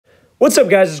What's up,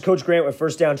 guys? It's Coach Grant with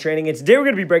First Down Training, and today we're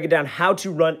going to be breaking down how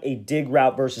to run a dig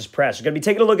route versus press. We're going to be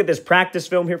taking a look at this practice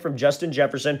film here from Justin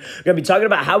Jefferson. We're going to be talking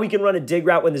about how we can run a dig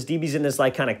route when this DB's in this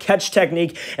kind of catch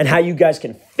technique and how you guys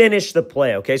can finish the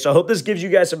play, okay? So I hope this gives you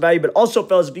guys some value, but also,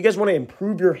 fellas, if you guys want to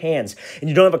improve your hands and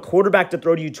you don't have a quarterback to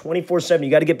throw to you 24/7, you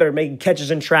got to get better at making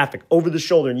catches in traffic, over the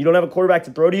shoulder, and you don't have a quarterback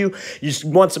to throw to you, you just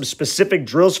want some specific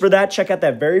drills for that, check out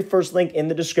that very first link in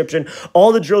the description.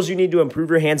 All the drills you need to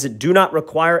improve your hands that do not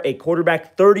require a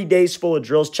quarterback, 30 days full of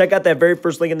drills. Check out that very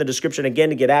first link in the description again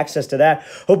to get access to that.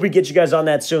 Hope we get you guys on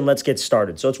that soon. Let's get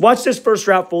started. So let's watch this first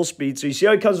route full speed. So you see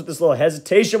how he comes with this little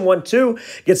hesitation,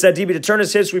 1-2, gets that DB to turn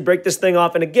his hips. We break this thing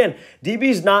off. And again,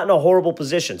 DB's not in a horrible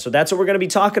position. So that's what we're going to be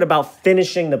talking about,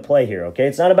 finishing the play here, okay?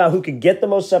 It's not about who can get the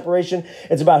most separation.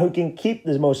 It's about who can keep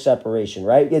the most separation,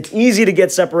 right? It's easy to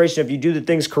get separation if you do the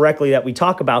things correctly that we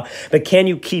talk about, but can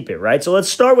you keep it, right? So let's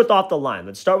start with off the line.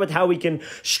 Let's start with how we can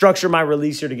structure my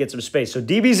release here to get some space. So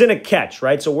DB's in a catch,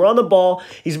 right? So we're on the ball.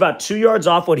 He's about 2 yards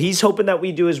off. What he's hoping that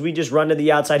we do is we just run to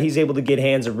the outside. He's able to get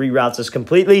hands and reroutes us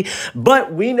completely.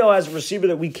 But we know as a receiver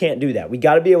that we can't do that. We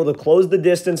got to be able to close the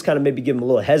distance, kind of maybe give him a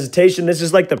little hesitation. This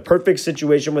is like the perfect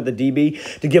situation with the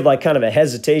DB to give like kind of a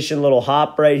hesitation, little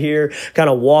hop right here, kind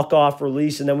of walk off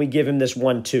release, and then we give him this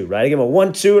 1-2, right? I give him a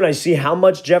 1-2, and I see how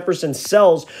much Jefferson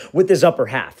sells with his upper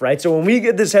half, right? So when we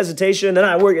get this hesitation, and then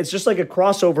I work, it's just like a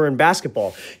crossover in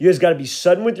basketball. You guys got to be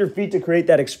sudden with your feet to create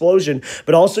that explosion,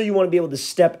 but also you want to be able to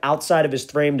step outside of his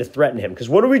frame to threaten him. Because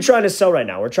what are we trying to sell right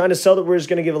now? We're trying to sell that we're just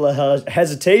going to give a little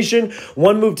hesitation,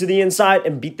 one move to the inside,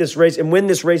 and beat this race and win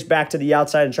this race back to the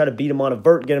outside and try to beat him on a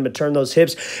vert, get him to turn those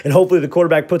hips, and hopefully the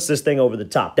quarterback puts this thing over the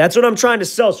top. That's what I'm trying to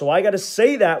sell. So I got to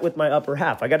say that with my upper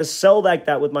half. I got to sell like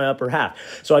that with my upper half.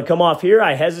 So I come off here,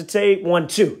 I hesitate,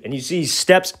 1-2, and you see he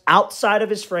steps outside of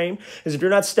his frame. Because if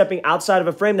you're not stepping outside of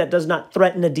a frame, that does not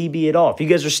threaten the DB at all. If you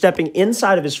guys are stepping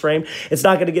inside of his frame, it's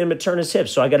not going to get him to turn his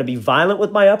hips. So I got to be violent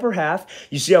with my upper half.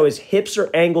 You see how his hips are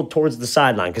angled towards the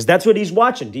sideline because that's what he's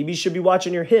watching. DB should be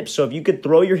watching your hips. So if you could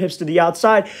throw your hips to the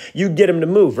outside, you get him to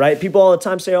move, right? People all the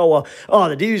time say, the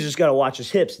DB's just got to watch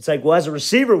his hips. It's like, well, as a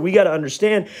receiver, we got to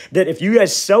understand that if you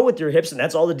guys sell with your hips and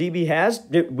that's all the DB has,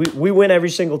 we win every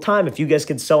single time if you guys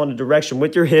can sell in a direction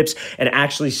with your hips and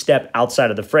actually step outside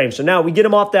of the frame. So now we get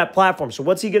him off that platform. So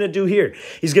what's he going to do here?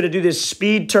 He's going to do this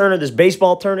speed turn or this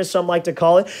baseball turn, as some like to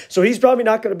call it. So he's probably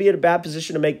not going to be in a bad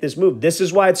position to make this move. This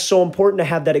is why it's so important to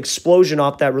have that explosion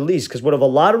off that release, because what a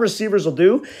lot of receivers will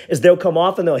do is they'll come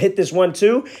off and they'll hit this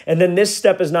 1-2, and then this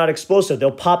step is not explosive.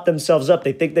 They'll pop themselves up.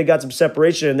 They think they got some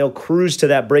separation, and they'll cruise to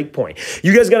that break point.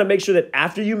 You guys got to make sure that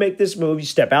after you make this move, you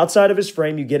step outside of his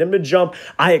frame, you get him to jump,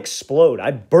 I explode.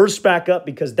 I burst back up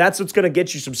because that's what's going to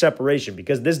get you some separation,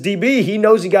 because this DB, he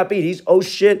knows he got beat. He's, oh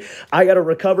shit, I got to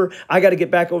recover. I got to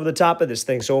get back over the top of this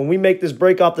thing. So when we make this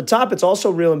break off the top, it's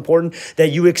also real important that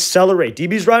you accelerate.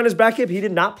 DB's right on his back hip. He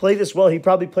did not play this well. He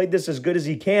probably played this as good as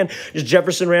he can. Just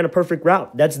Jefferson ran a perfect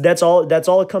route. That's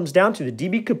all it comes down to. The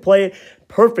DB could play it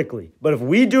perfectly, but if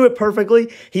we do it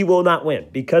perfectly, he will not win,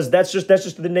 because that's just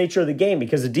the nature of the game,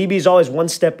 because the DB is always one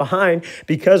step behind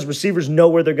because receivers know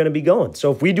where they're going to be going. So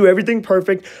if we do everything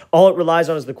perfect, all it relies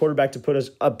on is the quarterback to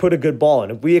put a good ball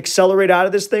in. If we accelerate out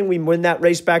of this thing, we win that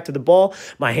race back to the ball.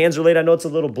 My hands are late. I know it's a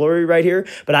little blurry right here,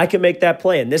 but I can make that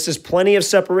play, and this is plenty of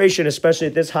separation, especially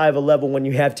at this high of a level when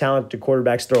you have talented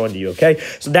quarterbacks throwing to you, okay?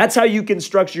 So that's how you can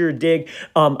structure your dig,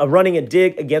 running a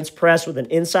dig against press with an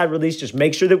inside release. Just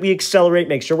make sure that we accelerate.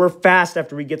 Make sure we're fast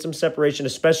after we get some separation,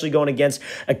 especially going against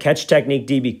a catch technique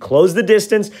DB. Close the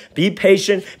distance, be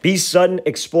patient, be sudden,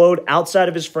 explode outside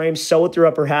of his frame, sell with your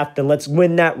upper half, then let's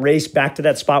win that race back to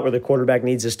that spot where the quarterback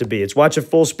needs us to be. It's watch at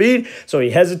full speed. So he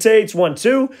hesitates,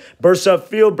 1-2, bursts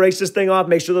upfield, breaks this thing off,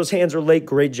 make sure those hands are late.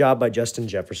 Great job by Justin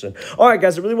Jefferson. All right,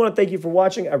 guys, I really want to thank you for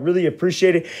watching. I really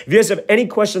appreciate it. If you guys have any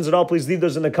questions at all, please leave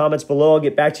those in the comments below. I'll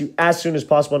get back to you as soon as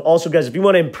possible. And also, guys, if you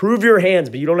want to improve your hands,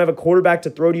 but you don't have a quarterback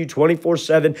to throw to you 24/7,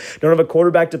 don't have a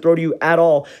quarterback to throw to you at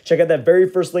all, check out that very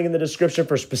first link in the description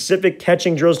for specific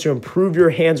catching drills to improve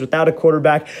your hands without a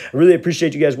quarterback. I really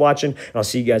appreciate you guys watching, and I'll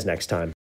see you guys next time.